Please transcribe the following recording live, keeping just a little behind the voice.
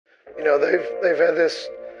they've had this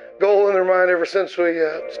goal in their mind ever since we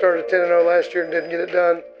started 10-0 last year and didn't get it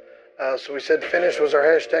done. So we said finish was our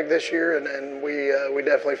hashtag this year, and we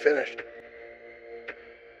definitely finished.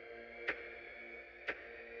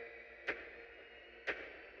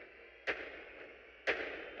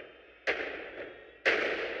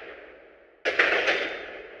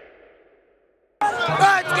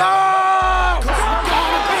 Let's go!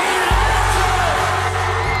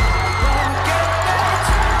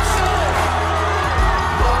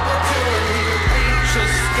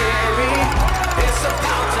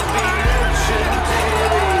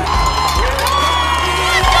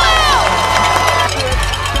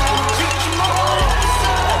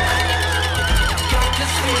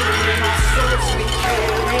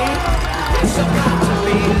 It's about